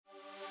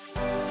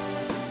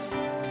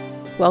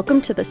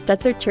Welcome to the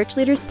Stetzer Church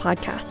Leaders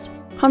Podcast.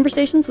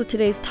 Conversations with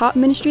today's top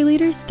ministry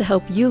leaders to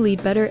help you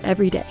lead better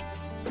every day.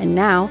 And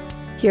now,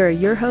 here are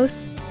your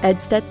hosts, Ed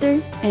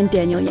Stetzer and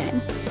Daniel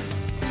Yang.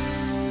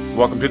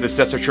 Welcome to the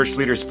Stetzer Church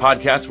Leaders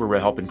Podcast, where we're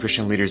helping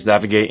Christian leaders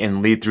navigate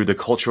and lead through the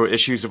cultural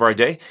issues of our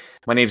day.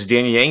 My name is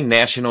Daniel Yang,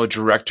 National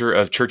Director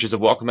of Churches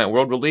of Welcome at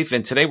World Relief,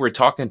 and today we're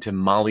talking to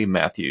Molly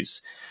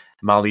Matthews.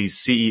 Molly's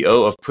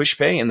CEO of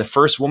Pushpay and the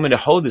first woman to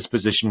hold this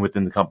position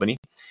within the company.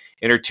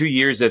 In her 2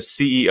 years as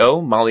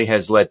CEO, Molly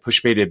has led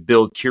Pushpay to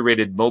build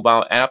curated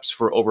mobile apps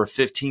for over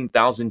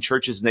 15,000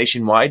 churches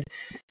nationwide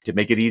to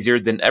make it easier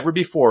than ever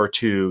before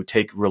to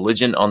take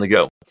religion on the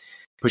go.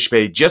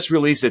 Pushpay just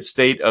released its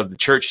State of the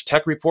Church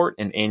Tech Report,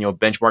 an annual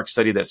benchmark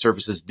study that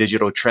surfaces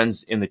digital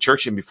trends in the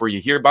church. And before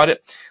you hear about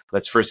it,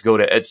 let's first go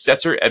to Ed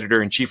Stetzer,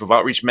 Editor-in-Chief of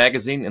Outreach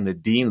Magazine and the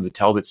Dean of the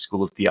Talbot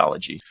School of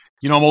Theology.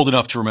 You know, I'm old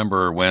enough to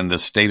remember when the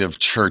State of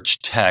Church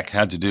Tech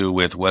had to do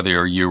with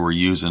whether you were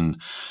using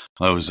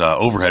those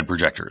overhead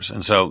projectors.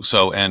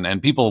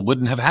 And people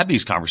wouldn't have had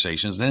these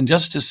conversations. And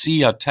just to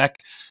see how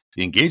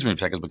the engagement of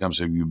tech has become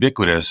so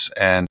ubiquitous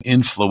and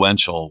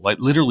influential, like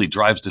literally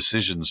drives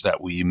decisions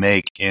that we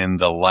make in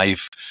the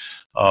life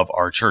of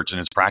our church and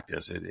its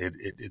practice.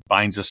 It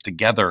binds us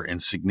together in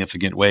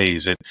significant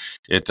ways.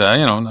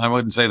 I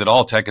wouldn't say that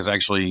all tech is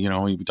actually,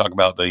 we talk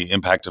about the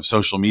impact of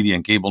social media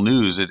and cable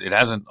news. It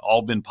hasn't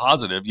all been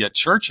positive, yet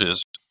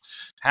churches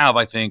have,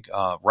 I think,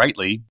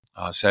 rightly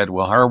said,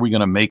 well, how are we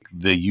going to make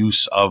the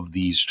use of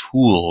these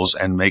tools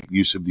and make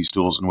use of these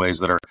tools in ways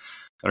that are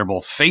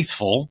both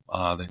faithful,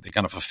 they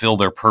kind of fulfill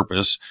their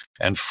purpose,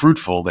 and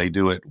fruitful, they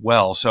do it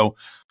well. So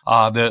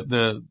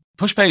the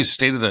Pushpay's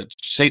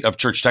State of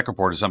Church Tech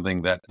Report is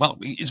something that, well,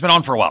 it's been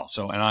on for a while.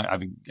 So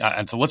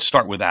so let's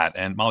start with that.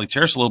 And Molly,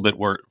 tell us a little bit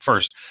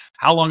first,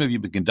 how long have you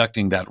been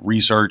conducting that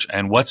research,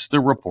 and what's the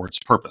report's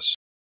purpose?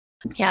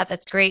 Yeah,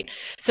 that's great.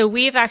 So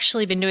we've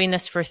actually been doing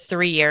this for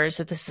 3 years.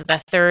 So this is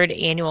the third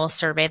annual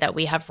survey that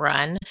we have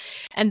run.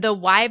 And the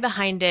why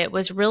behind it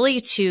was really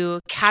to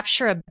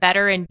capture a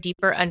better and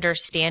deeper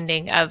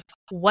understanding of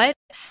what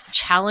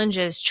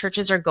challenges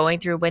churches are going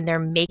through when they're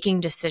making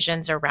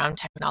decisions around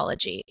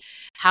technology.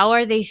 How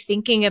are they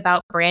thinking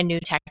about brand new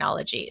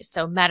technologies?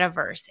 So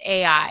metaverse,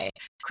 AI,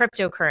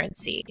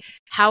 cryptocurrency.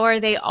 How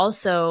are they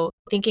also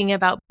thinking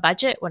about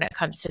budget when it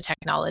comes to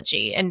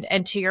technology?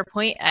 And to your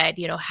point, Ed,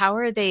 how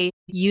are they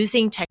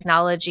using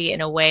technology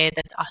in a way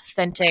that's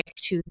authentic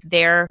to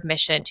their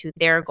mission, to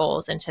their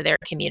goals, and to their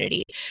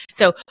community?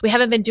 So we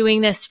haven't been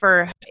doing this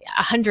for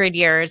 100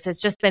 years.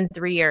 It's just been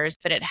 3 years,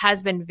 but it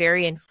has been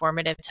very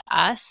informative to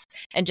us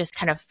and just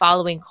kind of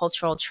following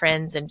cultural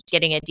trends and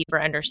getting a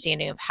deeper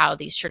understanding of how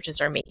these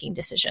churches are making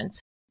decisions.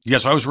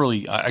 Yes,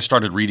 I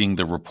started reading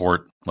the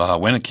report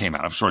when it came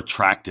out. I've sort of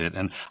tracked it,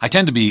 and I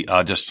tend to be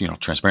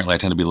transparently, I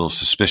tend to be a little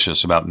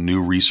suspicious about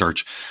new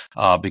research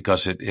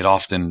because it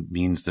often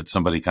means that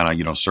somebody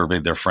kind of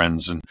surveyed their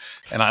friends, and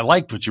I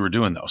liked what you were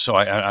doing though. So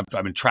I've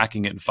been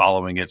tracking it and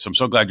following it. So I'm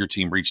so glad your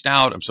team reached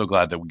out. I'm so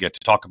glad that we get to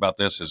talk about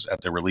this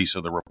at the release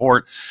of the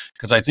report,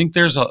 because I think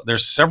there's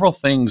several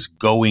things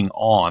going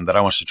on that I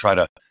want us to try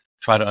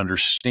to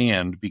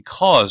understand,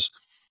 because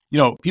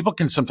people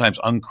can sometimes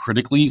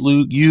uncritically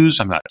use,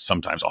 a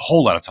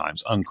whole lot of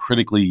times,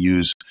 uncritically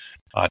use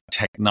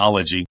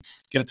technology.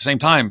 Yet at the same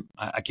time,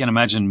 I can't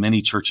imagine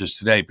many churches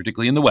today,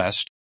 particularly in the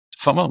West,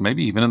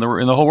 maybe even in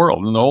the whole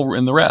world,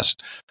 in the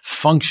rest,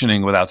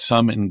 functioning without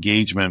some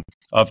engagement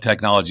of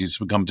technology. It's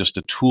become just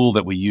a tool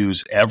that we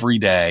use every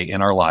day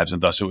in our lives,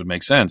 and thus it would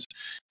make sense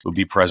it would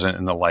be present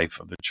in the life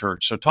of the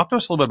church. So talk to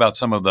us a little bit about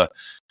some of the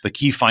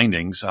key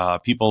findings.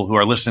 People who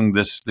are listening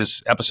to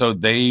this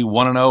episode, they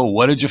want to know,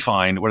 what did you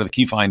find? What are the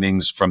key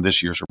findings from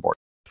this year's report?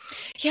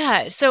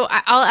 Yeah, so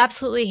I'll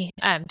absolutely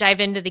dive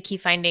into the key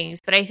findings,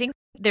 but I think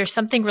there's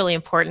something really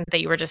important that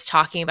you were just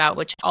talking about,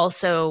 which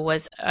also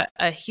was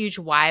a huge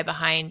why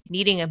behind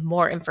needing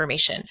more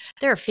information.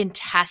 There are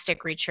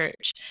fantastic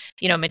research,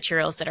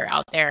 materials that are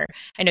out there.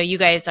 I know you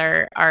guys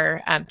are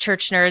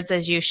church nerds,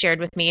 as you shared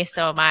with me,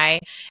 so am I.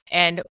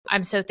 And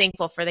I'm so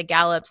thankful for the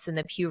Gallups and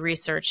the Pew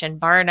Research and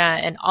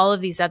Barna and all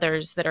of these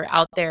others that are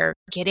out there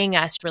getting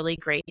us really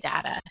great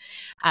data.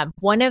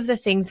 One of the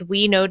things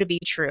we know to be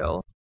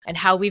true and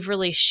how we've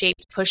really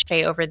shaped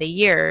Pushpay over the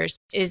years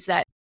is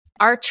that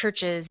our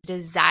churches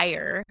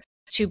desire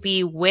to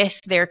be with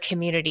their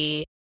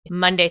community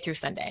Monday through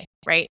Sunday,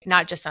 right?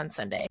 Not just on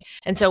Sunday.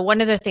 And so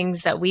one of the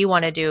things that we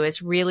want to do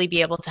is really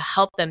be able to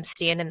help them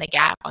stand in the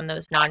gap on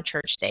those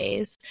non-church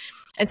days.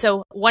 And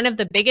so one of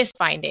the biggest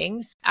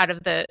findings out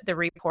of the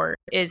report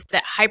is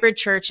that hybrid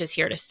church is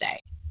here to stay.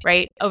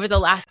 Right? Over the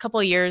last couple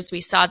of years, we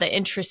saw the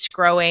interest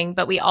growing,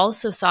 but we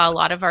also saw a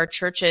lot of our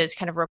churches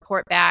kind of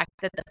report back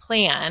that the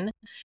plan,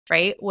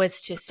 right, was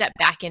to step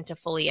back into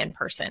fully in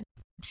person.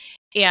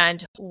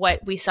 And what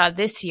we saw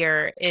this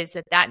year is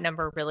that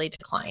number really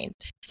declined.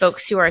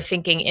 Folks who are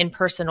thinking in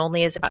person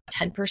only is about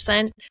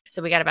 10%.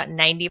 So we got about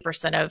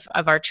 90%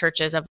 of our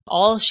churches of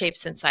all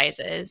shapes and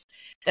sizes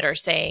that are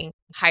saying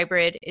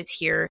hybrid is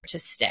here to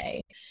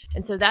stay.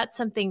 And so that's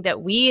something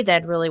that we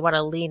then really want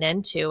to lean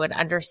into and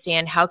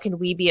understand, how can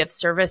we be of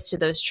service to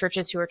those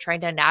churches who are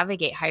trying to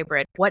navigate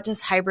hybrid? What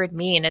does hybrid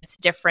mean? It's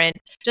different,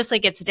 just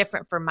like it's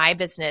different for my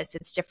business,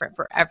 it's different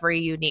for every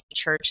unique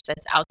church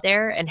that's out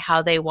there, and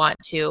how they want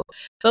to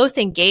both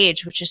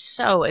engage, which is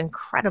so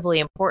incredibly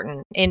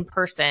important in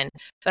person,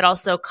 but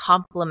also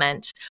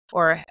complement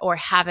or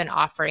have an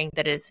offering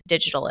that is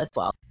digital as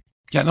well.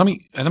 Yeah, let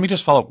me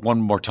just follow up one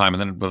more time,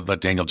 and then we'll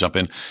let Daniel jump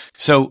in.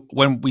 So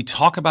when we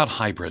talk about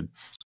hybrid,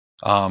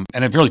 and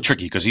it's really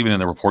tricky because even in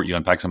the report you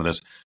unpack some of this.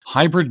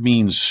 Hybrid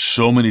means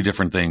so many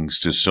different things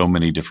to so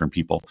many different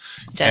people,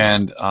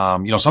 and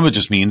some of it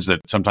just means that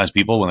sometimes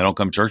people, when they don't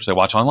come to church, they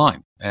watch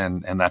online,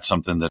 and that's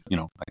something that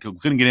I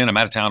couldn't get in. I'm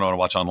out of town. I want to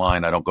watch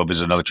online. I don't go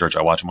visit another church.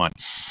 I watch mine.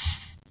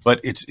 But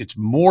it's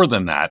more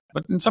than that.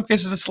 But in some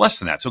cases, it's less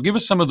than that. So give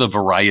us some of the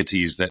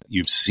varieties that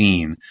you've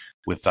seen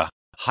with the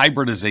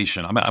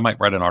hybridization. I might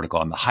write an article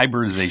on the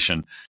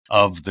hybridization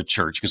of the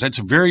church, because that's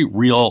a very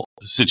real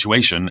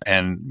situation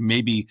and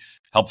maybe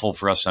helpful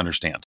for us to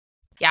understand.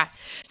 Yeah.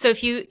 So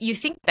if you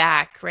think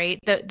back, right,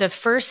 the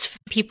first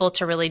people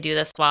to really do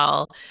this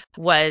well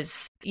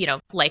was,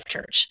 Life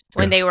Church,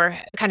 when they were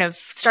kind of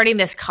starting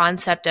this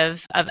concept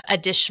of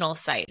additional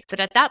sites.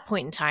 But at that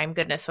point in time,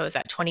 goodness, what was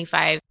that,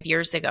 25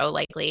 years ago,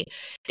 likely,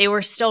 they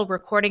were still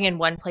recording in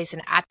one place,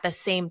 and at the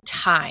same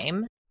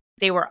time,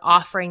 they were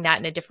offering that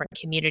in a different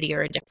community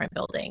or a different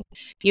building.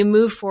 You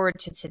move forward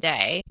to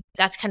today,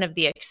 that's kind of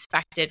the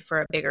expected for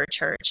a bigger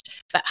church.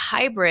 But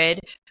hybrid,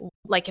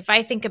 like if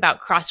I think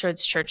about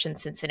Crossroads Church in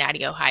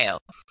Cincinnati, Ohio,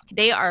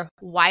 they are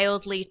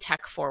wildly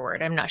tech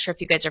forward. I'm not sure if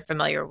you guys are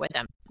familiar with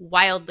them.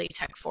 Wildly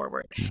tech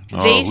forward.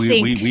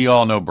 We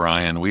all know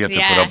Brian. We have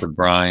to put up with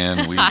Brian.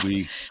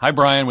 Hi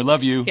Brian, we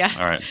love you. Yeah.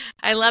 All right.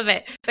 I love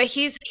it. But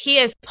he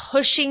is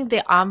pushing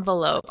the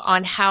envelope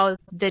on how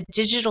the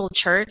digital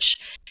church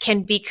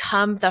can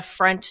become the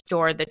front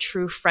door, the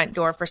true front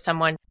door for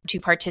someone to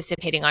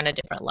participating on a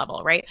different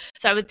level, right?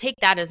 So I would take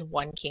that as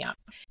one camp.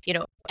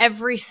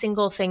 Every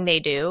single thing they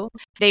do,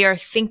 they are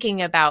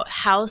thinking about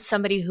how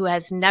somebody who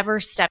has never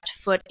stepped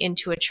foot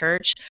into a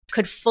church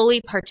could fully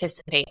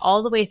participate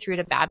all the way through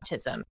to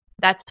baptism.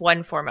 That's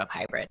one form of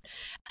hybrid.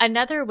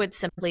 Another would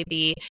simply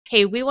be,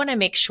 hey, we want to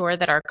make sure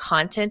that our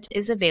content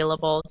is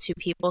available to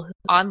people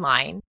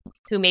online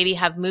who maybe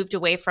have moved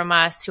away from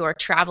us, who are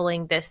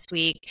traveling this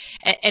week.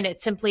 And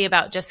it's simply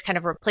about just kind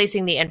of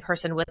replacing the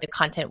in-person with the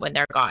content when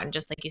they're gone,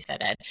 just like you said,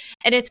 Ed.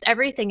 And it's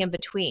everything in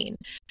between.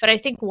 But I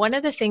think one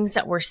of the things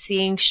that we're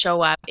seeing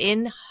show up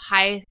in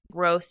high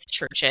growth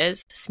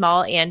churches,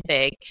 small and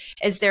big,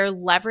 is they're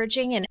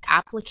leveraging an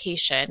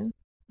application.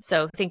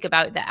 So think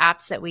about the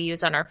apps that we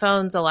use on our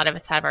phones. A lot of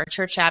us have our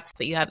church apps,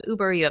 but you have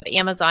Uber, you have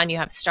Amazon, you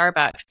have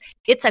Starbucks.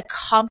 It's a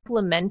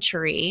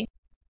complementary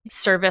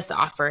service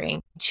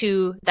offering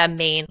to the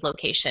main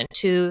location,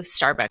 to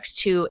Starbucks,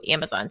 to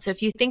Amazon. So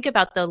if you think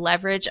about the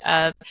leverage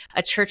of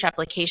a church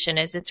application,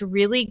 is it's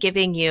really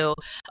giving you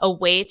a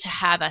way to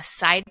have a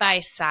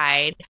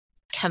side-by-side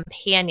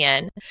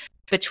companion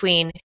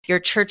between your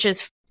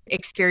church's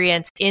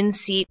experience in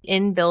seat,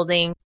 in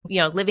building,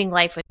 living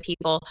life with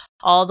people,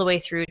 all the way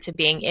through to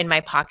being in my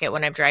pocket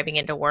when I'm driving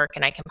into work,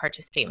 and I can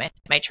participate in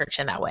my church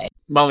in that way.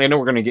 Molly, I know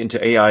we're going to get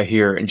into AI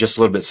here in just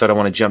a little bit, so I don't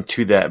want to jump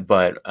to that,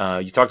 but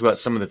you talked about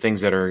some of the things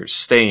that are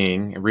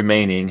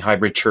remaining,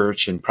 hybrid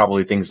church, and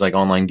probably things like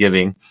online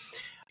giving.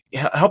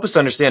 Help us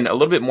understand a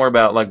little bit more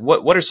about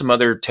what are some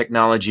other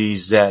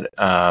technologies that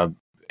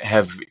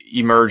have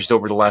emerged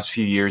over the last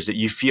few years that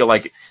you feel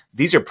like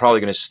these are probably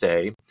going to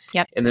stay?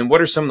 Yep. And then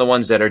what are some of the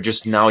ones that are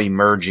just now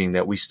emerging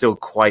that we still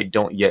quite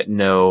don't yet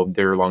know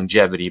their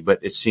longevity, but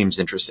it seems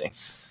interesting?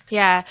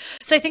 Yeah.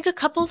 So I think a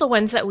couple of the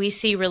ones that we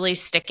see really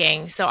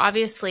sticking. So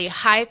obviously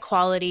high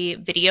quality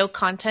video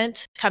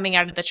content coming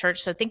out of the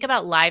church. So think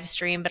about live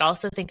stream, but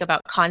also think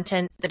about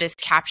content that is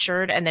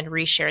captured and then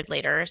reshared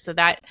later. So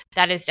that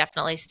is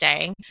definitely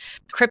staying.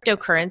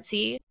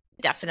 Cryptocurrency,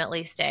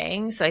 definitely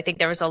staying. So I think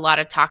there was a lot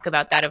of talk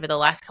about that over the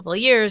last couple of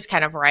years,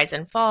 kind of rise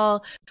and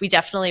fall. We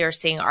definitely are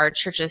seeing our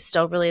churches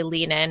still really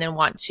lean in and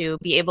want to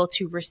be able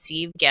to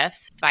receive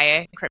gifts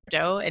via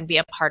crypto and be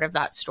a part of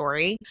that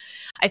story.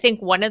 I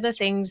think one of the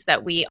things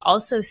that we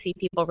also see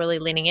people really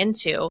leaning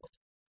into,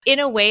 in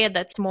a way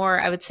that's more,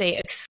 I would say,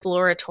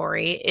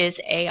 exploratory, is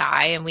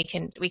AI, and we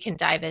can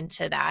dive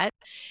into that.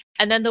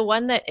 And then the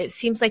one that it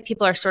seems like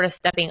people are sort of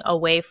stepping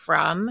away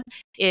from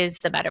is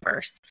the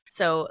metaverse.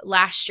 So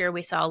last year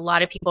we saw a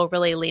lot of people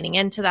really leaning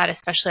into that,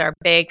 especially our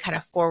big kind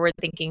of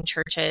forward-thinking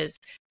churches,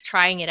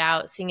 trying it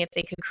out, seeing if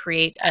they could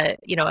create a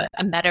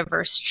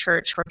metaverse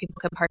church where people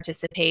could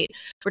participate.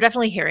 We're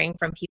definitely hearing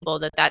from people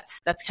that that's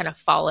kind of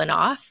fallen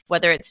off,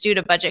 whether it's due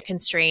to budget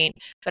constraint,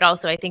 but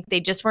also I think they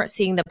just weren't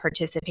seeing the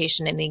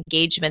participation and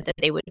engagement that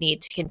they would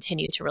need to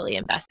continue to really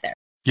invest there.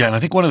 Yeah, and I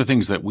think one of the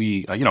things that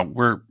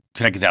we're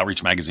connected to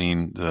Outreach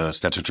Magazine. The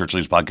Stetzer Church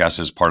Leaders Podcast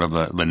is part of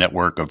the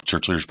network of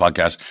Church Leaders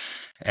Podcasts.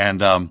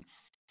 And one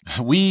of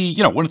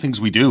the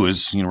things we do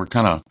is, we're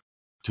kind of,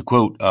 to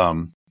quote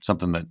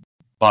something that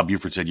Bob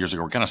Buford said years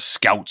ago, we're kind of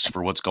scouts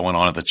for what's going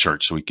on at the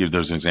church. So we give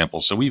those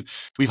examples. So we've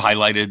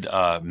highlighted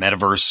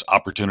metaverse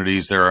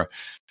opportunities. There are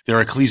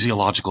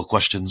ecclesiological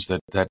questions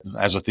that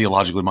as a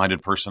theologically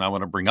minded person I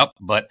want to bring up,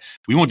 but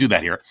we won't do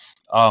that here.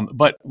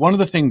 But one of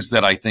the things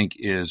that I think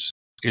is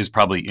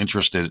probably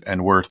interested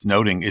and worth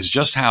noting is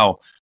just how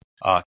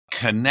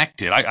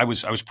connected. I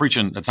was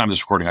preaching at the time of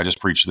this recording. I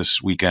just preached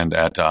this weekend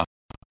at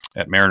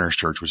Mariners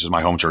Church, which is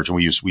my home church, and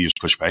we use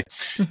Pushpay.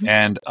 Mm-hmm.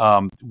 And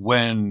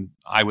when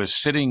I was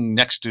sitting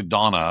next to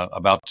Donna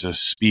about to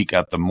speak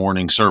at the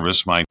morning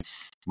service, my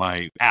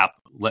app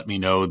let me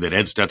know that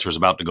Ed Stetzer is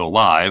about to go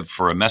live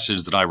for a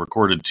message that I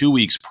recorded 2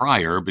 weeks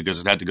prior because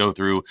it had to go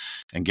through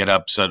and get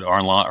up to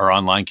our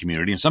online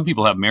community. And some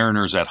people have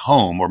Mariners at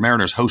home or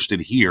Mariners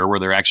hosted here where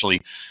they're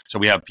actually, so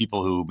we have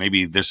people who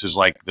maybe this is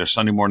like their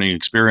Sunday morning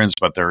experience,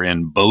 but they're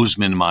in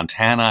Bozeman,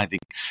 Montana, I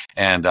think,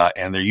 and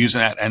they're using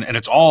that. And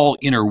it's all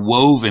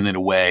interwoven in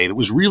a way that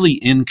was really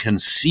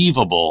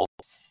inconceivable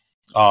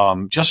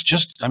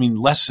just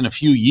less than a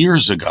few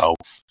years ago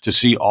to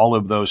see all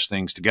of those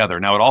things together.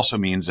 Now, it also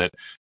means that,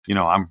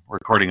 I'm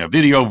recording a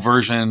video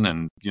version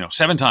and,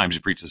 7 times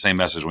you preach the same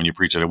message when you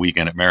preach at a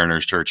weekend at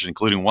Mariners Church,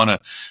 including one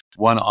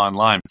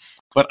online.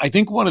 But I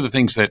think one of the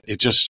things that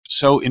it's just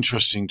so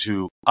interesting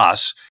to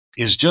us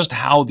is just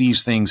how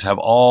these things have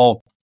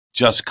all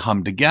just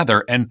come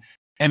together. And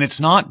it's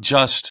not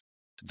just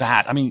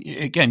that. I mean,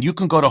 again, you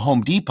can go to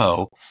Home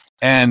Depot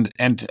and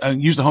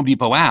use the Home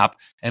Depot app,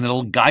 and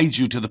it'll guide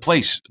you to the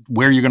place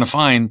where you're going to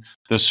find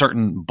the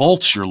certain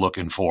bolts you're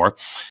looking for.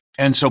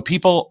 And so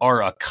people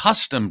are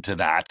accustomed to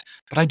that.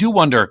 But I do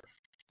wonder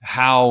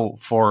how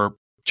for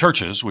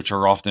churches, which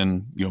are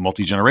often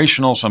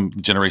multi-generational, some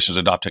generations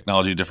adopt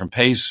technology at a different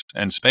pace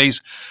and space,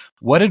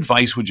 what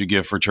advice would you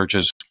give for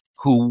churches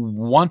who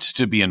want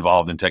to be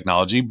involved in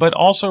technology, but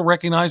also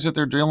recognize that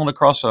they're dealing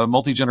across a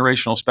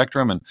multi-generational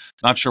spectrum and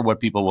not sure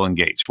what people will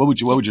engage? What would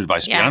your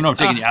advice be? I don't know, I'm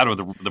taking you out of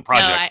the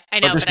project. No, I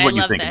know, but I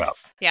love this. About.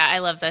 Yeah, I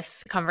love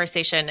this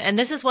conversation. And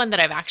this is one that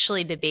I've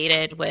actually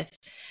debated with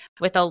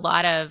a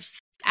lot of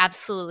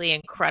absolutely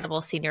incredible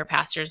senior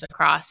pastors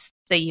across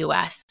the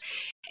U.S.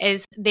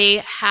 is they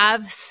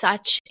have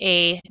such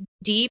a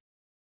deep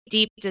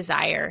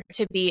desire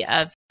to be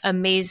of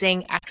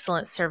amazing,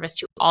 excellent service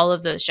to all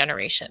of those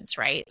generations,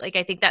 right? Like,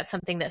 I think that's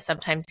something that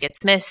sometimes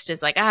gets missed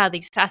is like,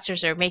 these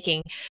pastors are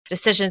making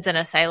decisions in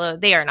a silo.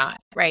 They are not,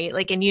 right?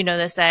 Like, and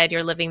this, Ed,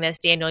 you're living this,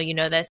 Daniel,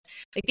 this.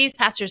 Like, these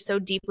pastors so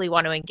deeply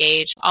want to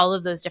engage all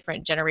of those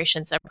different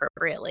generations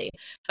appropriately.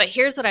 But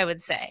here's what I would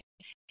say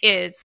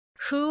is,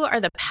 who are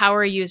the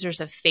power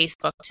users of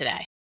Facebook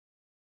today?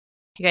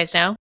 You guys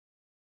know?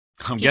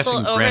 I'm people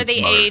guessing over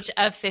the age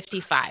of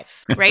 55,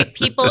 right?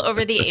 People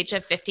over the age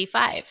of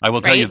 55. I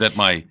will tell you that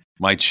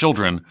my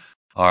children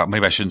are,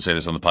 maybe I shouldn't say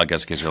this on the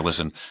podcast in case you'll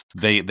listen.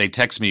 They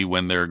text me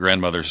when their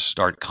grandmothers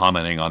start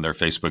commenting on their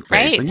Facebook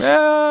page. Right.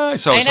 Like,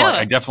 so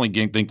I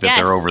definitely think that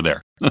they're over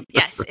there.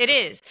 Yes, it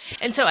is.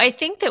 And so I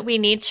think that we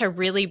need to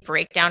really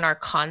break down our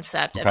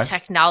concept of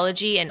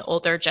technology in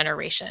older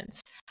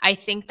generations. I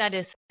think that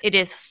it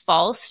is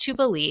false to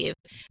believe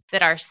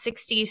that our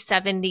 60,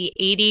 70,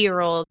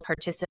 80-year-old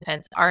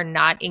participants are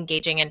not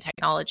engaging in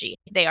technology.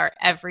 They are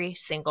every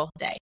single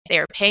day. They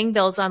are paying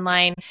bills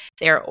online.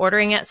 They are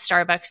ordering at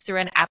Starbucks through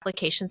an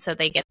application so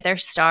they get their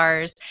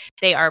stars.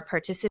 They are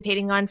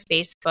participating on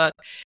Facebook.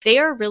 They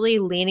are really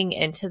leaning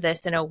into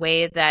this in a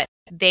way that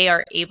they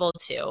are able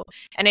to.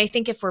 And I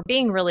think if we're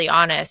being really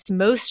honest,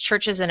 most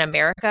churches in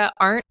America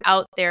aren't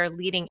out there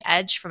leading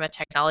edge from a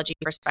technology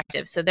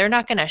perspective. So they're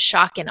not going to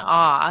shock and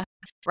awe,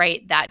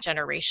 right, that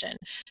generation.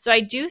 So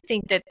I do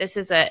think that this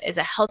is a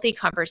healthy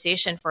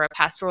conversation for a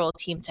pastoral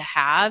team to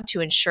have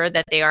to ensure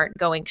that they aren't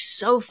going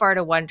so far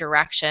to one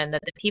direction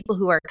that the people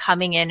who are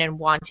coming in and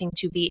wanting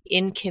to be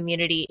in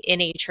community in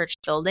a church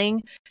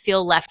building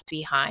feel left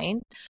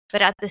behind.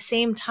 But at the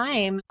same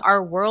time,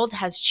 our world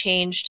has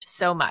changed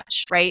so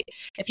much, right?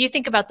 If you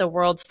think about the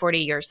world 40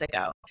 years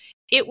ago,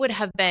 it would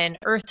have been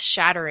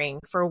earth-shattering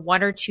for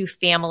 1 or 2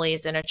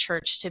 families in a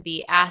church to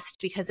be asked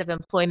because of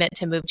employment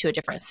to move to a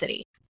different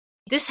city.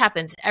 This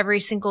happens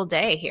every single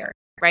day here,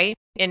 right?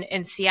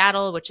 In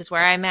Seattle, which is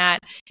where I'm at,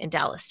 in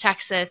Dallas,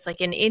 Texas, like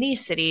in any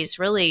cities,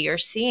 really, you're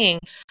seeing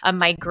a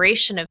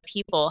migration of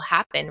people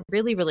happen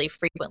really, really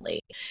frequently.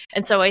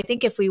 And so I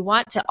think if we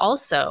want to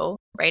also,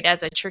 right,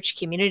 as a church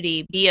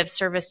community, be of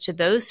service to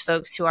those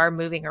folks who are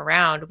moving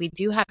around, we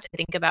do have to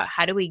think about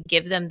how do we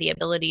give them the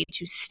ability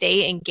to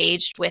stay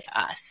engaged with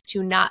us,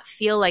 to not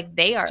feel like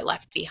they are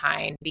left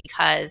behind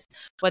because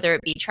whether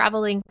it be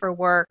traveling for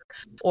work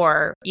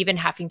or even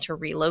having to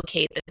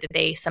relocate, that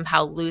they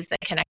somehow lose the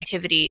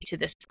connectivity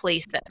to this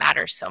place that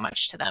matters so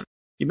much to them.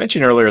 You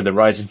mentioned earlier the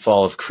rise and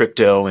fall of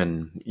crypto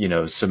and,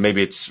 so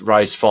maybe it's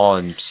rise, fall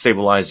and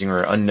stabilizing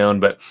or unknown,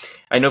 but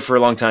I know for a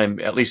long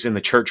time, at least in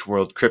the church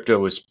world, crypto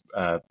was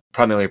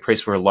primarily a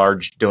place where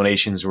large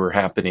donations were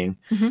happening.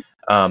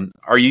 Mm-hmm.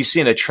 Are you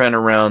seeing a trend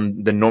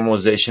around the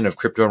normalization of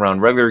crypto around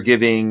regular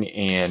giving,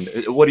 and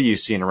what are you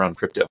seeing around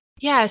crypto?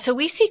 Yeah, so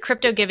we see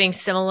crypto giving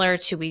similar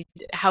to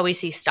how we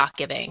see stock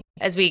giving.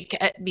 As we,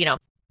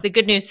 the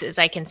good news is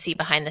I can see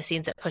behind the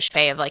scenes at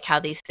Pushpay of like how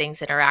these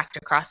things interact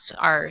across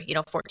our,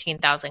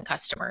 14,000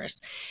 customers.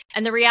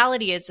 And the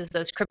reality is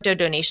those crypto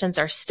donations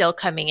are still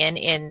coming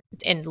in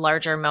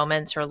larger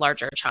moments or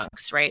larger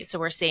chunks, right? So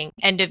we're seeing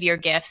end of year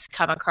gifts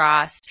come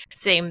across,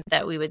 same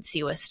that we would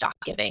see with stock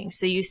giving.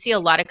 So you see a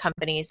lot of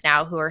companies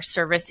now who are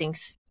servicing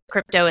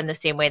crypto in the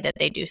same way that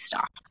they do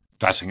stock.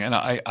 Fascinating.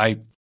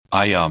 And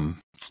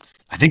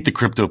I think the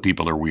crypto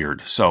people are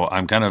weird. So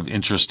I'm kind of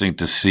interesting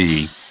to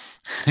see.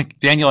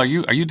 Daniel, are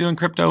you doing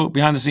crypto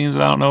behind the scenes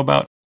that I don't know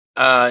about?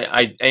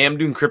 I am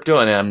doing crypto,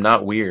 and I'm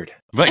not weird.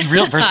 But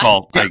first of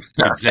all, I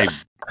would say,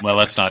 well,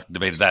 let's not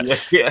debate that.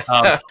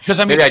 Yeah. Because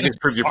I mean, maybe I just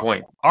proved your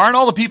point. Aren't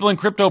all the people in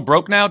crypto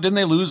broke now? Didn't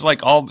they lose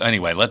like all?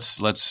 Anyway, let's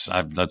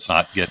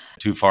not get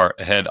too far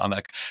ahead on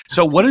that.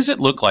 So, what does it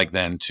look like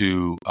then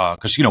to?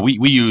 Because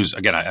we use,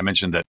 again, I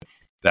mentioned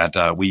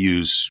that we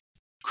use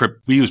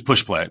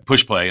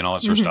Pushpay and all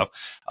that sort of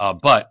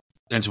stuff.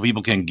 And so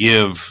people can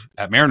give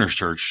at Mariners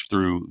Church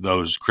through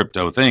those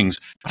crypto things,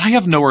 but I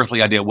have no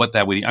earthly idea what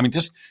that would. I mean,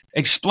 just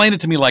explain it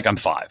to me like I'm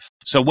 5.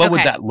 So what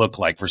would that look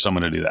like for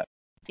someone to do that?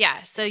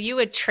 Yeah, so you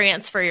would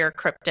transfer your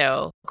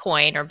crypto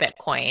coin or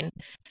Bitcoin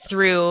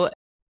through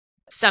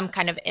some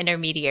kind of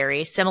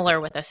intermediary, similar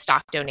with a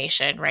stock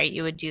donation, right?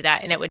 You would do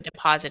that, and it would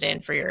deposit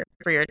in for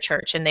your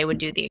church, and they would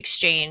do the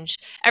exchange.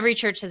 Every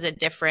church has a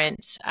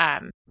different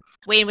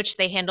way in which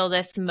they handle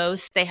this.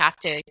 Most they have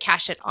to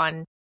cash it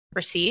on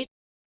receipt,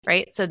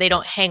 right? So they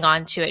don't hang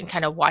on to it and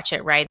kind of watch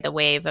it ride the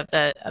wave of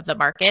the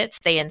markets.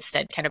 They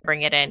instead kind of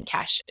bring it in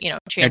cash,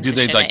 transition. And do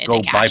they like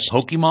go buy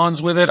Pokemons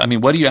with it? I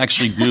mean, what do you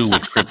actually do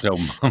with crypto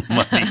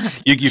money?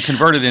 You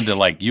convert it into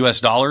like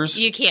US dollars?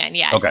 You can,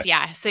 yes. Okay.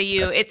 Yeah. So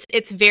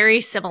it's very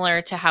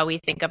similar to how we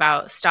think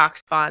about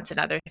stocks, bonds, and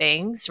other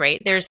things,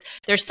 right? There's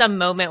some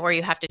moment where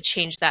you have to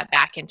change that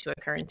back into a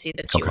currency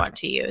that you want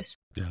to use.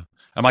 Yeah.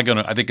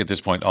 I think at this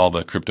point, all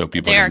the crypto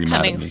people they're are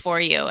coming for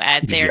you,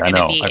 Ed. They're going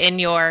to be in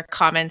your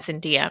comments and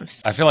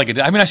DMs. I feel like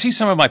I see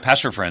some of my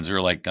pastor friends who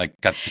are like got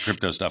the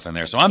crypto stuff in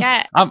there. So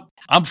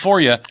I'm for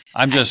you.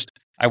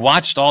 I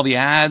watched all the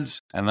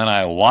ads and then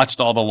I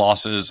watched all the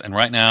losses. And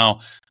right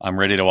now I'm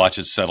ready to watch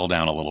it settle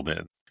down a little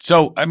bit.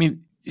 So, I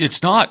mean,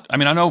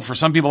 I know for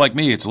some people like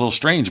me, it's a little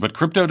strange, but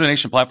crypto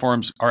donation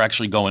platforms are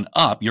actually going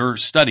up. Your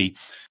study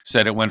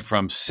said it went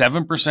from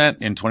 7%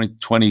 in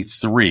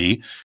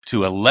 2023 to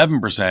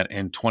 11%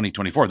 in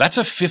 2024. That's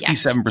a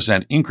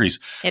 57% increase.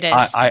 It is.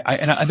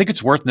 I think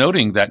it's worth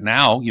noting that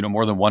now,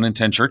 more than 1 in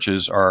 10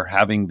 churches are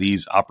having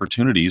these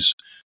opportunities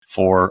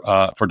for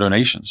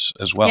donations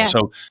as well.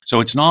 Yeah. So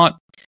it's not,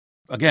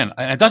 again,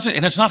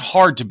 it's not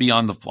hard to be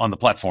on the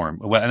platform.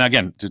 And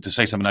again, to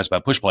say something nice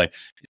about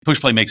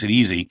Pushpay makes it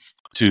easy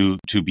to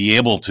be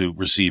able to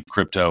receive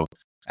crypto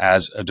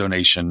as a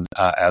donation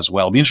as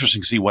well. It'll be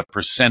interesting to see what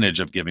percentage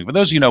of giving. But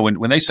those,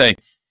 when they say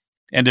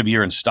end of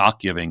year and stock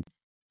giving,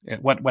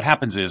 what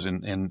happens is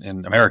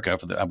in America,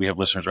 we have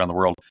listeners around the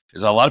world,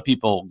 is a lot of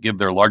people give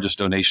their largest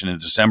donation in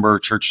December.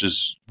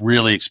 Churches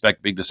really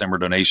expect big December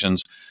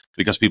donations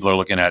because people are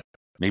looking at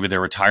maybe their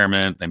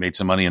retirement, they made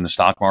some money in the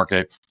stock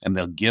market, and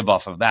they'll give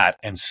off of that.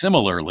 And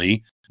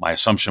similarly, my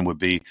assumption would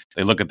be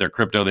they look at their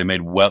crypto, they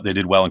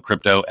did well in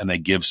crypto, and they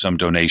give some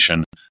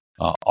donation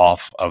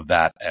off of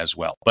that as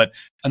well. But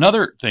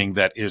another thing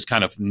that is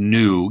kind of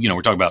new,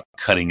 we're talking about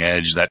cutting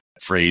edge, that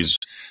phrase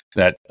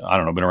that, I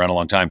don't know, been around a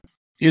long time,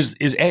 is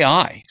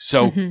AI.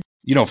 So,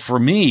 for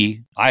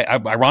me,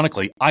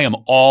 ironically, I am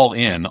all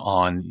in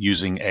on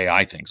using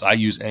AI things. I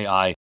use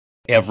AI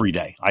every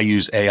day. I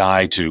use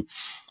AI to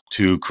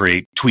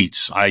create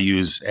tweets. I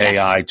use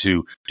AI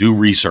to do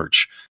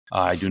research.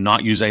 I do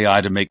not use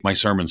AI to make my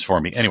sermons for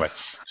me. Anyway,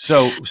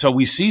 so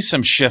we see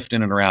some shift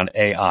in and around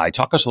AI.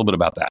 Talk us a little bit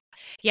about that.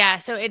 Yeah,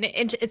 so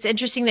it's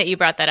interesting that you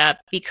brought that up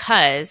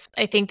because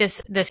I think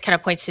this kind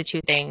of points to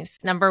 2 things.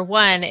 Number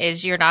one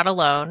is you're not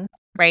alone,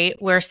 right?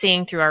 We're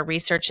seeing through our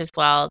research as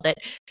well that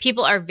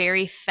people are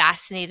very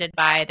fascinated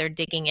by, they're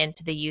digging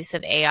into the use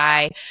of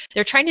AI.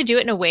 They're trying to do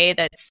it in a way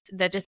that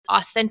is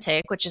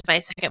authentic, which is my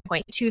second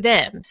point, to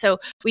them. So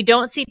we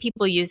don't see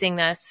people using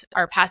this,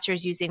 our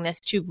pastors using this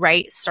to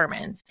write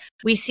sermons.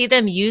 We see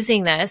them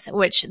using this,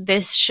 which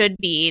this should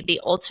be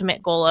the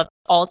ultimate goal of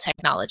all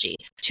technology,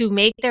 to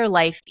make their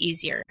life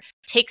easier.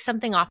 Take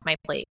something off my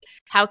plate.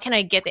 How can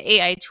I get the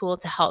AI tool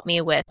to help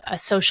me with a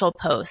social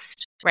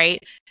post, right?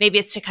 Maybe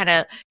it's to kind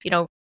of,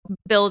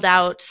 build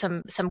out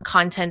some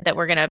content that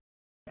we're going to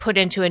put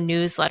into a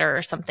newsletter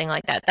or something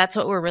like that. That's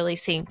what we're really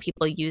seeing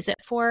people use it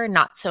for,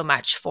 not so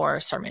much for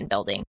sermon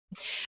building.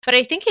 But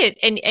I think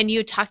and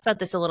you talked about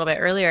this a little bit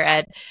earlier,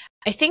 Ed,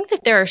 I think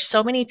that there are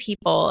so many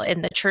people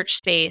in the church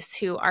space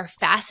who are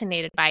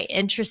fascinated by,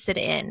 interested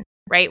in,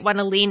 right? Want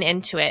to lean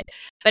into it.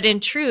 But in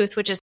truth,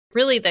 which is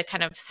really the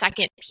kind of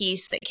second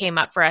piece that came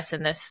up for us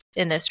in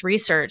this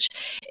research,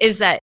 is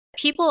that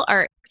people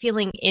are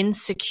feeling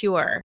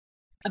insecure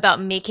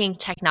about making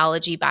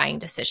technology buying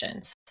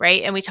decisions,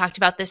 right? And we talked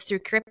about this through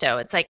crypto.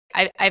 It's like,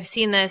 I've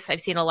seen this. I've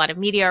seen a lot of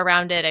media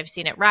around it. I've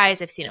seen it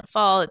rise. I've seen it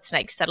fall. It's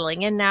like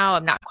settling in now.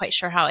 I'm not quite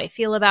sure how I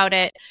feel about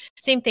it.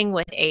 Same thing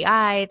with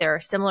AI. There are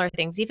similar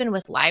things, even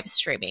with live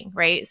streaming,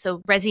 right? So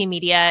Resi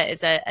Media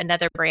is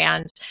another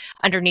brand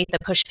underneath the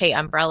Pushpay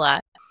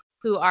umbrella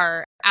who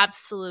are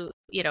absolutely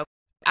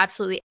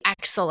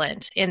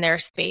excellent in their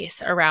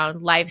space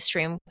around live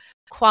stream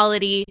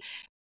quality.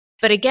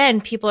 But again,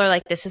 people are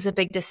like, this is a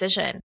big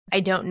decision. I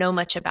don't know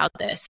much about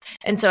this.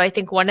 And so I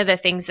think one of the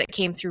things that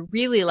came through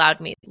really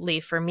loudly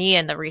for me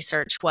in the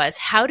research was,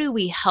 how do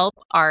we help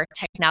our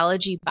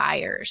technology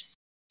buyers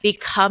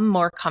become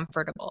more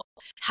comfortable?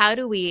 How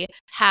do we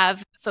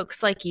have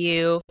folks like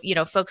you,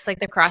 folks like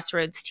the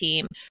Crossroads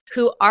team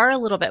who are a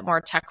little bit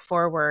more tech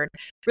forward,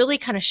 really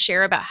kind of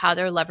share about how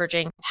they're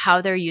leveraging,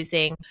 how they're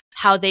using,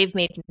 how they've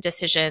made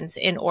decisions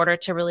in order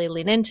to really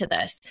lean into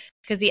this?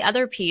 Because the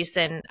other piece,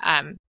 and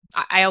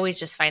I always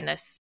just find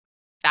this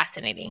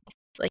fascinating.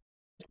 Like,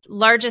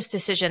 largest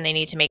decision they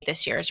need to make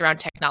this year is around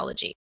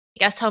technology.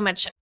 Guess how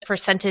much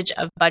percentage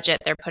of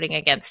budget they're putting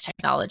against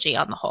technology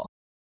on the whole?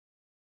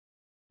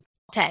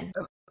 10.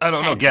 I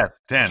don't know. Guess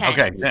 10. 10.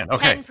 Okay. 10.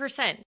 Okay.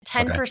 10%.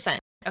 10%.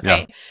 Okay.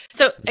 Yeah.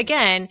 So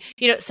again,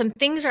 some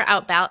things are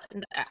out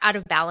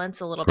of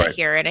balance a little bit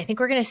here. And I think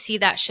we're going to see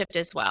that shift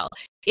as well.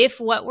 If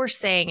what we're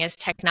saying is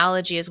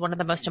technology is one of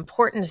the most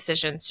important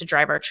decisions to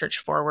drive our church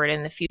forward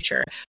in the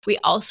future, we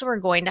also are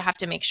going to have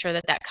to make sure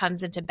that that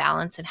comes into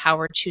balance in how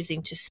we're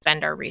choosing to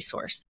spend our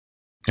resource.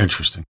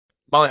 Interesting.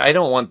 Molly, I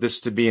don't want this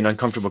to be an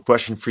uncomfortable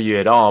question for you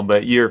at all,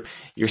 but you're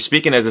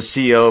speaking as a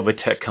CEO of a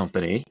tech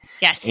company.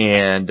 Yes.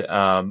 And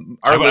now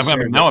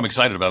I'm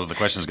excited about what the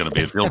question is going to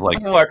be. It feels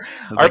like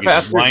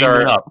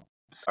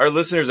our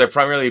listeners are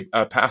primarily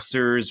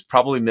pastors,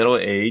 probably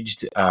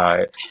middle-aged.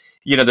 The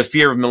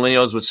fear of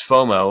millennials was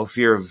FOMO,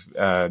 fear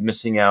of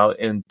missing out,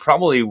 and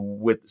probably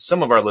with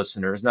some of our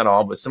listeners, not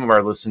all, but some of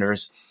our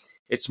listeners,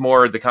 it's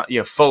more the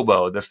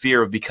FOBO, the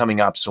fear of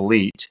becoming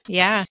obsolete.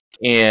 Yeah.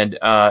 And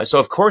so,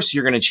 of course,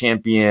 you're going to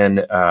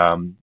champion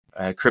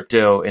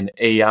crypto and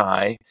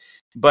AI.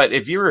 But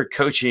if you're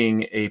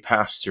coaching a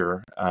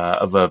pastor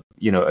of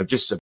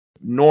just a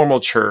normal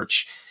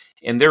church,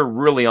 and they're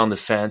really on the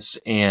fence,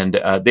 and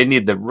they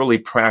need the really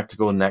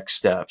practical next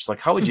steps, like,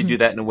 how would you do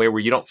that in a way where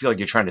you don't feel like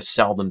you're trying to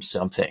sell them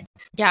something?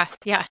 Yeah.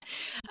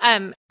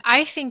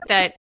 I think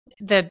that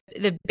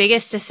the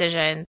biggest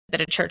decision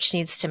that a church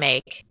needs to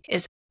make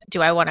is,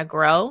 do I want to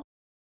grow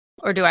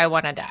or do I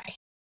want to die?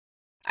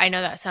 I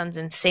know that sounds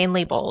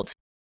insanely bold,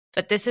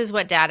 but this is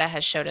what data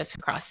has showed us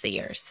across the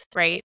years,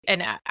 right?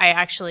 And I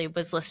actually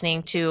was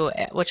listening to,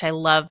 which I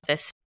love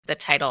the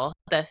title,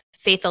 the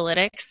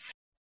Faithalytics.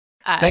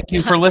 Thank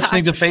you for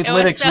listening to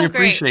Faithalytics. So we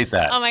appreciate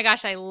that. Oh my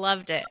gosh, I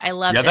loved it.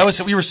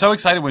 We were so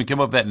excited when we came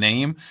up with that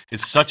name.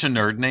 It's such a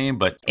nerd name,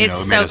 but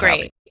it's so great.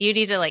 Happy. You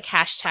need to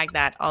hashtag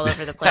that all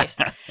over the place.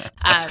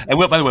 And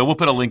by the way, we'll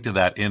put a link to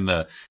that in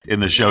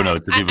the show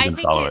notes so people can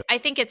follow it. I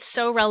think it's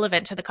so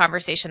relevant to the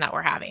conversation that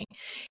we're having.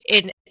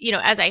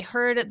 As I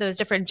heard those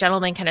different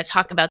gentlemen kind of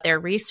talk about their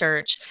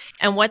research,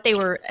 and what they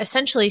were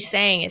essentially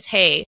saying is,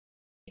 hey,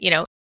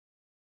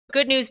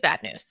 good news,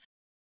 bad news.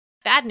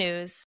 Bad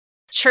news,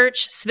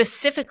 church,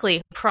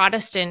 specifically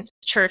Protestant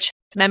church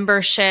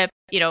membership,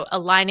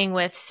 aligning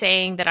with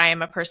saying that I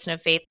am a person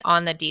of faith,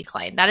 on the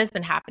decline. That has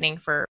been happening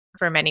for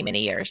many,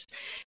 many years.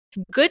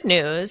 Good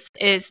news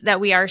is that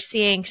we are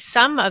seeing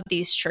some of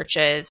these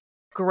churches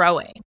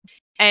growing.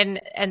 And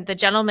the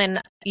gentleman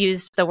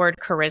used the word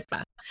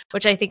charisma,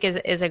 which I think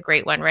is a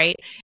great one, right?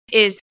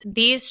 Is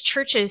these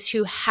churches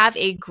who have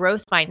a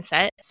growth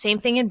mindset, same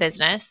thing in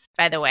business,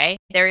 by the way,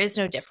 there is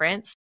no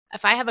difference.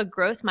 If I have a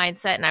growth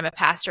mindset and I'm a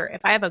pastor, if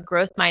I have a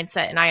growth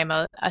mindset and I am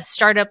a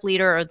startup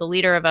leader or the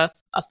leader of a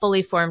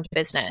fully formed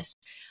business,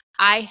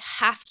 I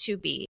have to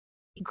be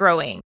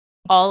growing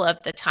all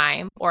of the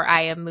time, or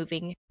I am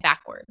moving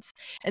backwards.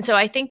 And so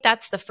I think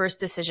that's the first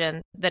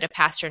decision that a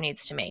pastor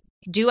needs to make.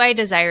 Do I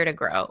desire to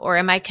grow, or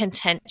am I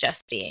content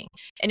just being?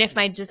 And if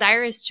my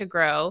desire is to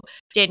grow,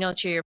 Daniel,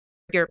 to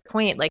your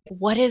point,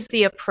 what is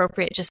the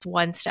appropriate just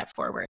one step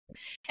forward?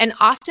 And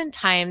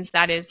oftentimes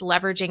that is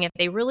leveraging, if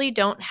they really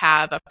don't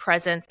have a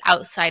presence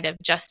outside of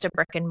just a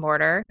brick and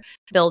mortar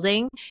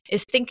building,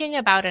 is thinking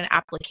about an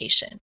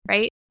application,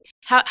 right?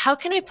 How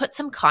can I put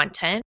some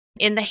content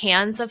in the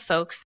hands of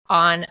folks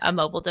on a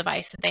mobile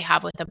device that they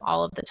have with them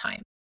all of the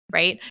time,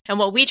 right? And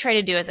what we try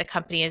to do as a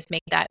company is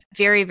make that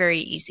very, very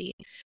easy.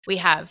 We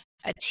have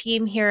a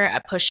team here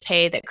at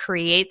Pushpay that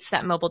creates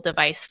that mobile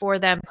device for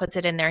them, puts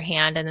it in their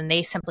hand, and then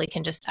they simply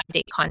can just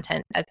update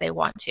content as they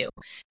want to.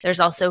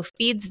 There's also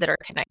feeds that are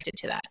connected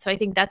to that. So I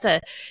think that's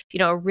a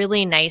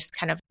really nice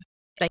kind of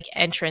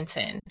entrance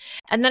in.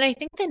 And then I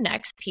think the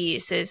next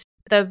piece is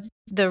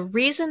the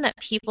reason that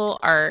people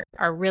are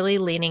really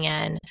leaning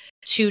in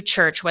to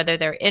church, whether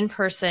they're in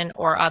person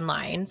or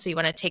online, so you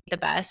want to take the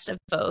best of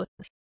both,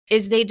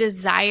 is they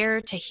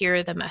desire to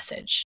hear the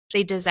message.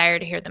 They desire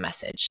to hear the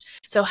message.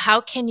 So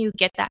how can you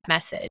get that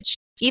message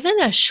even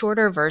a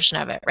shorter version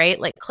of it, right?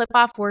 Like clip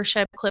off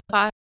worship, clip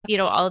off,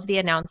 all of the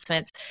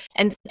announcements.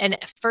 And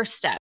first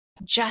step,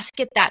 just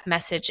get that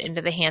message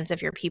into the hands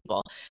of your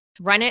people.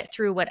 Run it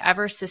through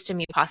whatever system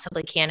you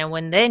possibly can. And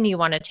when then you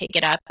want to take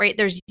it up, right?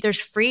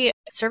 There's free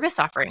service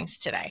offerings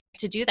today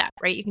to do that,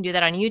 right? You can do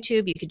that on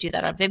YouTube. You could do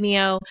that on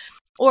Vimeo.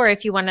 Or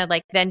if you want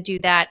to then do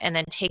that and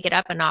then take it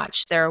up a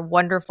notch, there are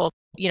wonderful,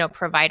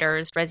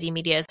 providers. Resi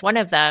Media is one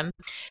of them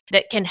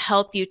that can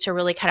help you to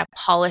really kind of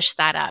polish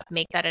that up,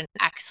 make that an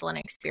excellent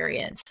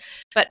experience.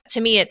 But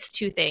to me, it's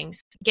two things.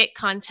 Get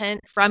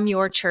content from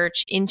your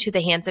church into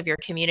the hands of your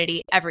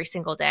community every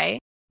single day.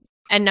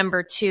 And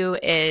number two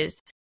is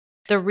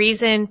the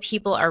reason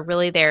people are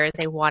really there is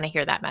they want to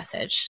hear that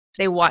message.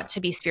 They want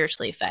to be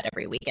spiritually fed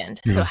every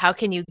weekend. Yeah. So how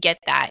can you get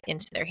that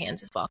into their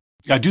hands as well?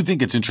 I do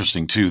think it's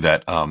interesting too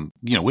that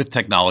with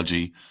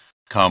technology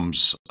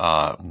comes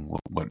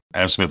what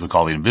Adam Smith would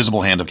call the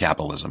invisible hand of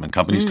capitalism, and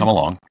companies come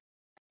along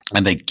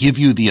and they give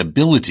you the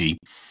ability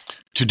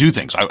to do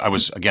things.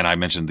 I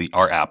mentioned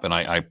our app, and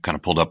I kind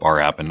of pulled up our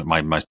app, and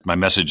my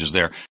message is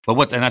there.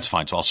 But and that's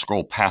fine. So I'll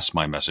scroll past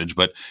my message.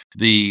 But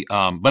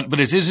but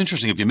it is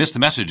interesting. If you miss the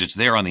message, it's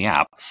there on the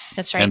app.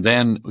 That's right. And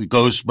then it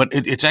goes, but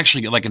it's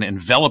actually like an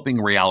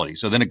enveloping reality.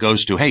 So then it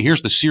goes to, hey,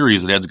 here's the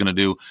series that Ed's going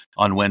to do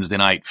on Wednesday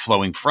night,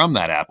 flowing from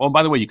that app. Oh, and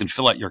by the way, you can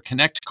fill out your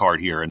Connect card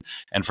here.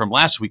 And from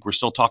last week, we're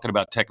still talking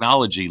about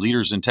technology,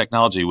 leaders in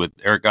technology with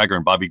Eric Geiger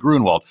and Bobby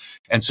Gruenwald.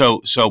 And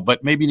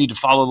but maybe you need to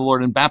follow the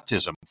Lord in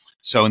baptism.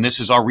 So, and this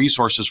is our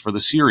resources for the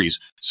series.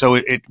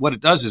 So what it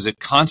does is it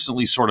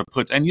constantly sort of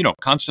puts, and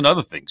constant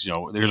other things,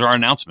 there's our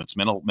announcements,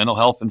 mental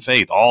health and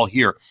faith, all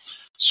here.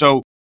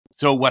 So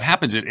what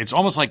happens, it's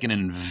almost like an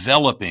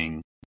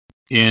enveloping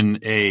in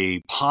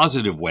a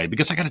positive way,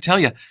 because I got to tell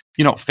you,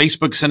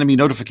 Facebook sending me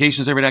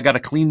notifications every day. I got to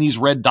clean these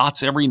red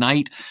dots every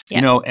night,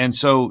 and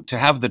so to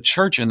have the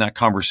church in that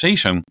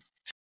conversation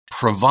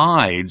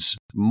provides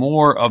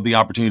more of the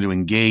opportunity to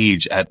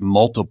engage at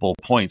multiple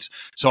points.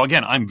 So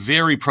again, I'm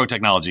very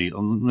pro-technology,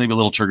 maybe a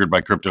little triggered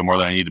by crypto more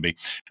than I need to be,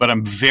 but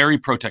I'm very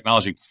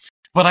pro-technology.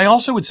 But I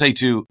also would say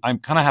too, I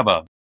have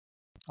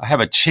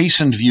a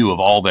chastened view of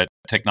all that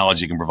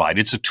technology can provide.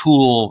 It's a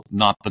tool,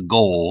 not the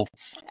goal.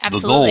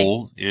 Absolutely. The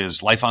goal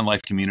is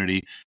life-on-life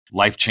community,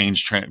 life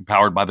change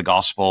powered by the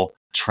gospel,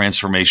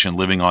 transformation,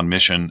 living on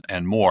mission,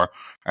 and more.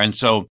 And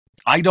so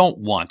I don't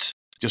want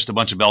just a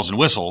bunch of bells and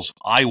whistles.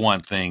 I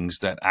want things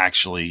that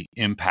actually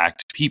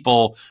impact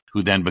people,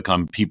 who then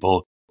become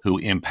people who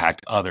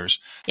impact others.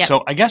 Yep.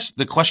 So I guess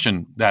the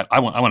question that I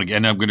want to get,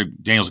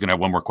 and Daniel's going to have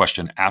one more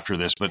question after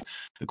this, but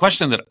the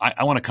question that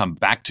I want to come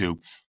back to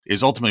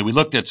is ultimately, we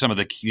looked at some of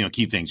the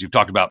key things. You've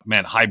talked about,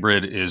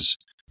 hybrid is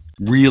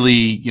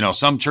really,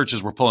 some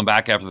churches were pulling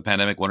back after the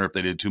pandemic, wonder if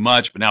they did too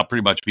much, but now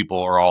pretty much people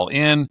are all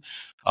in.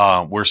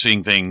 We're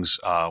seeing things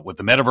with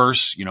the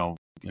metaverse,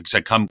 like I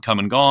said, come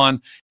and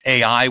gone.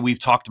 AI, we've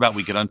talked about.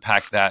 We could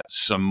unpack that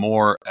some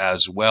more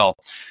as well.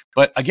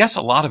 But I guess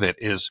a lot of it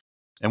is,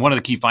 and one of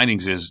the key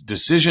findings is,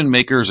 decision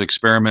makers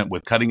experiment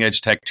with cutting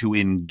edge tech to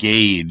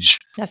engage.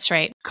 That's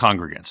right.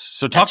 Congregants.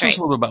 So talk to us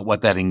a little bit about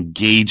what that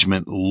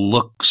engagement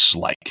looks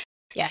like.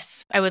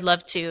 Yes, I would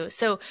love to.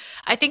 So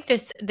I think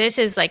this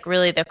is like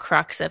really the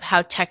crux of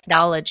how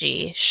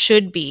technology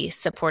should be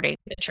supporting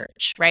the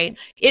church, right?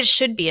 It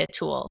should be a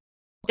tool.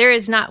 There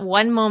is not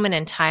one moment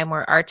in time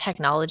where our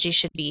technology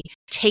should be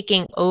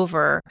taking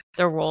over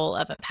the role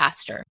of a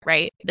pastor,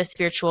 right? The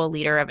spiritual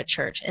leader of a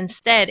church.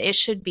 Instead, it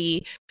should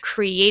be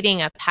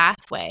creating a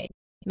pathway,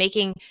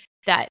 making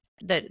that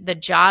the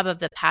job of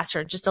the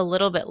pastor just a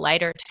little bit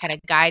lighter to kind of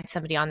guide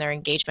somebody on their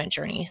engagement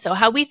journey. So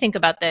how we think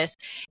about this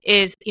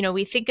is,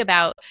 we think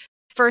about,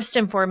 first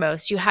and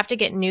foremost, you have to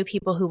get new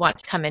people who want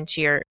to come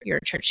into your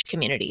church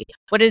community.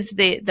 What is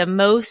the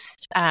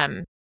most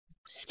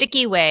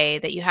sticky way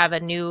that you have a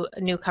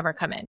newcomer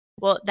come in?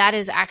 Well, that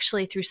is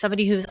actually through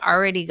somebody who's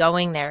already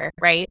going there,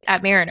 right?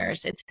 At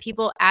Mariners. It's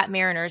people at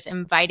Mariners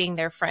inviting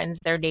their friends,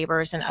 their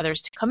neighbors, and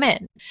others to come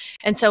in.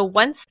 And so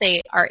once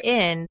they are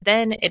in,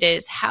 then it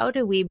is, how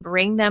do we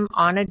bring them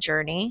on a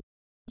journey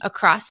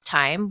across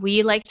time?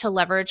 We like to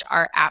leverage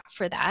our app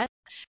for that.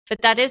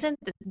 But that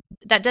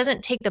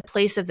doesn't take the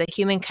place of the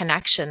human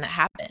connection that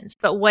happens.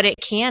 But what it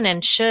can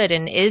and should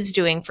and is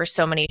doing for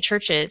so many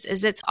churches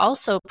is it's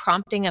also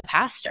prompting a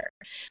pastor.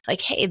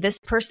 Like, hey, this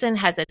person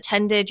has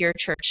attended your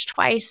church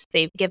twice.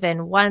 They've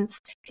given once.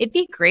 It'd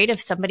be great if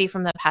somebody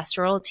from the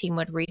pastoral team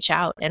would reach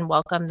out and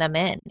welcome them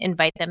in,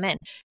 invite them in.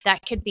 That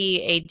could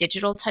be a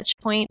digital touch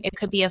point. It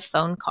could be a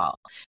phone call,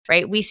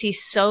 right? We see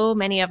so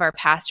many of our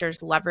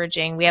pastors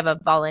leveraging, we have a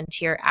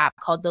volunteer app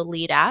called the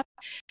Lead app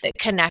that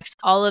connects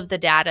all of the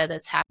data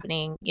that's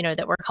happening,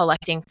 that we're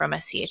collecting from a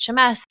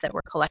CHMS, that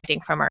we're collecting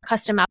from our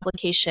custom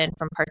application,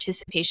 from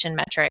participation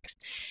metrics.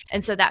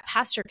 And so that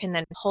pastor can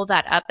then pull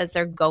that up as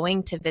they're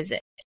going to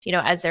visit,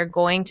 as they're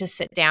going to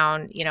sit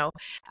down,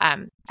 at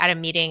a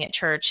meeting at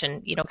church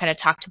and, kind of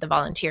talk to the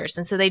volunteers.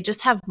 And so they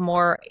just have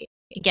more,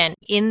 again,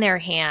 in their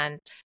hand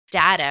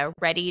data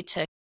ready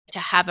to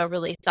have a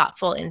really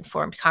thoughtful,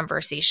 informed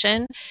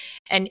conversation.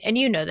 And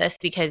this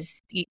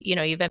because,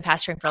 you've been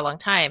pastoring for a long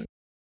time.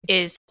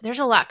 is there's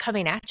a lot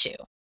coming at you.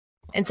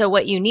 And so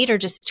what you need are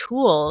just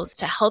tools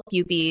to help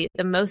you be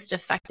the most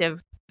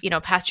effective,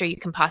 pastor you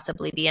can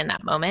possibly be in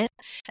that moment.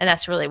 And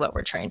that's really what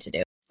we're trying to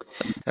do.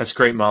 That's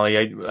great, Molly.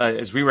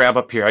 As we wrap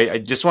up here, I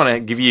just want to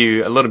give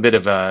you a little bit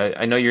of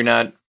I know you're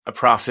not a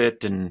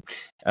prophet, and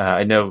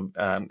I know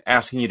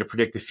asking you to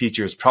predict the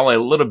future is probably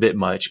a little bit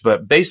much,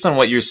 but based on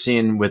what you're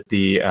seeing with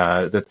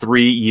the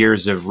 3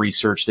 years of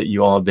research that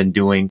you all have been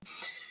doing,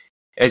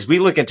 as we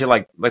look into,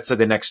 like, let's say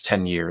the next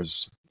 10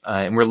 years,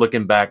 and we're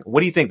looking back,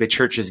 what do you think the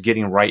church is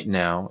getting right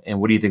now? And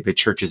what do you think the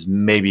church is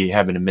maybe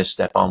having a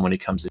misstep on when it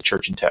comes to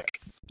church and tech?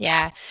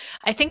 Yeah,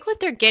 I think what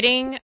they're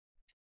getting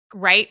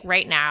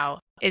right now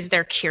is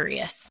they're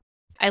curious.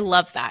 I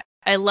love that.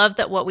 I love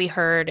that what we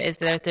heard is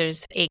that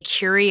there's a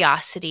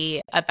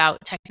curiosity about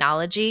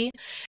technology.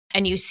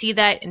 And you see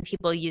that in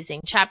people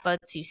using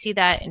chatbots. You see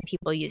that in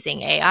people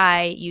using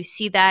AI. You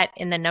see that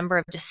in the number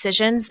of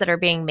decisions that are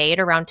being made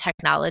around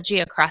technology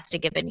across a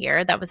given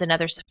year. That was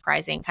another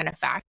surprising kind of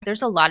fact.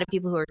 There's a lot of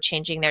people who are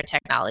changing their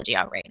technology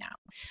out right now.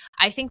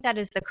 I think that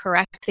is the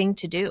correct thing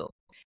to do.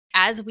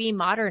 As we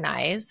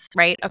modernize,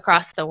 right,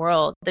 across the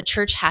world, the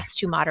church has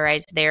to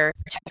modernize their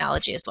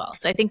technology as well.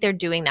 So I think they're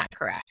doing that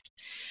correct.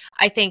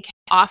 I think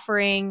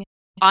offering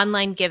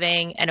online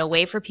giving and a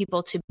way for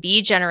people to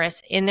be generous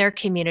in their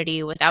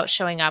community without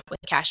showing up with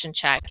cash and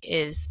check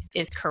is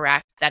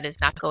correct. That is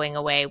not going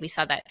away. We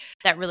saw that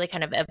really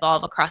kind of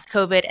evolve across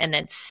COVID and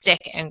then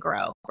stick and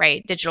grow,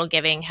 right? Digital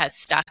giving has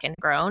stuck and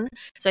grown.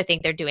 So I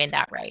think they're doing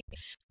that right.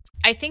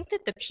 I think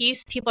that the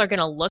piece people are going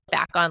to look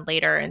back on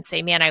later and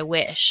say, man, I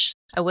wish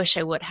I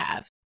would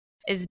have,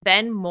 is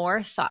been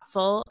more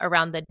thoughtful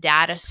around the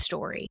data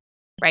story,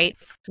 right?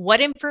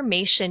 What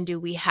information do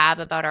we have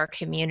about our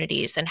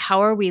communities, and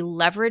how are we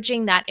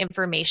leveraging that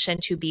information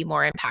to be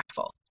more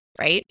impactful,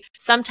 right?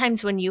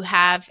 Sometimes when you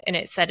have, and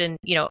it said in,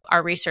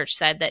 our research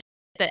said that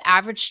the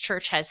average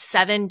church has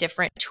 7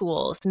 different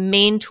tools,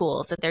 main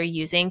tools that they're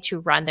using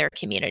to run their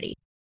community.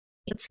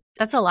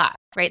 That's a lot,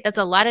 right? That's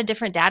a lot of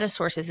different data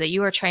sources that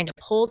you are trying to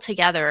pull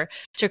together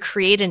to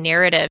create a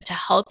narrative to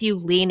help you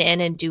lean in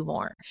and do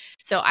more.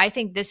 So I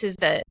think this is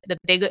the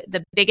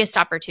biggest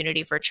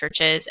opportunity for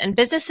churches, and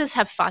businesses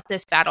have fought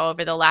this battle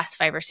over the last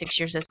 5 or 6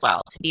 years as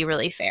well, to be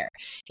really fair.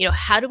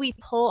 How do we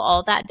pull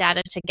all that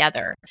data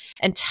together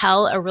and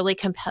tell a really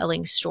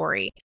compelling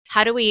story?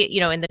 How do we,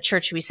 in the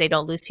church, we say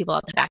don't lose people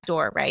out the back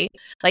door, right?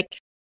 Like,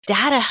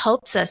 data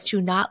helps us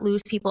to not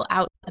lose people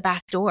out the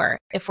back door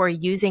if we're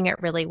using it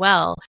really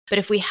well. But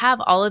if we have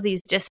all of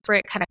these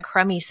disparate kind of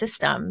crummy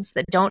systems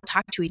that don't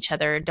talk to each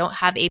other, don't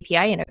have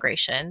API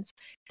integrations,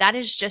 that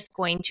is just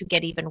going to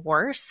get even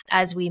worse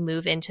as we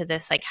move into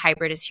this like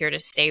hybrid is here to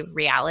stay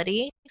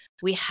reality.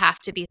 We have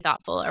to be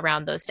thoughtful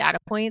around those data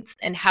points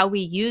and how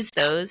we use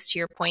those, to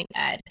your point,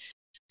 Ed,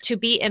 to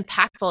be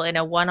impactful in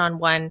a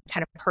one-on-one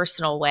kind of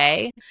personal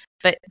way.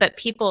 But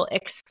people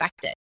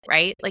expect it,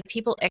 right? Like,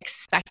 people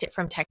expect it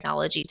from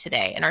technology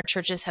today. And our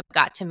churches have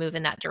got to move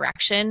in that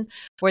direction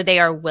where they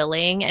are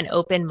willing and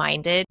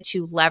open-minded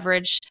to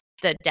leverage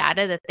the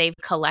data that they've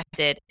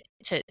collected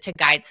to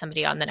guide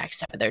somebody on the next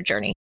step of their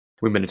journey.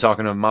 We've been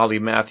talking to Molly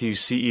Matthews,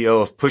 CEO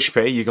of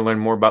Pushpay. You can learn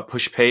more about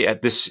Pushpay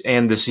at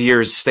this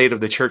year's State of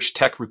the Church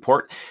Tech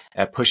Report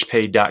at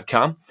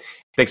pushpay.com.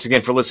 Thanks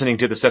again for listening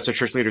to the Setzer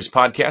Church Leaders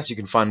podcast. You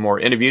can find more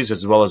interviews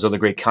as well as other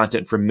great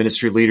content from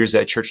ministry leaders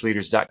at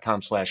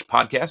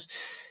churchleaders.com/podcast.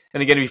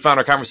 And again, if you found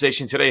our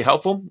conversation today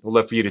helpful, we'd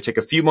love for you to take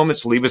a few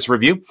moments to leave us a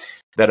review.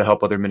 That'll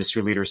help other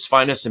ministry leaders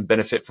find us and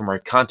benefit from our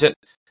content.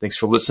 Thanks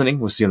for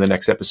listening. We'll see you in the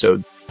next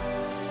episode.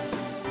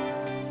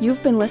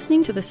 You've been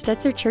listening to the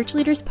Setzer Church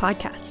Leaders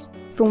podcast.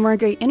 For more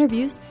great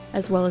interviews,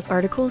 as well as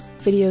articles,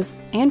 videos,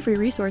 and free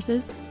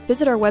resources,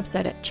 visit our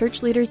website at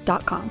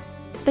churchleaders.com.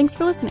 Thanks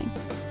for listening.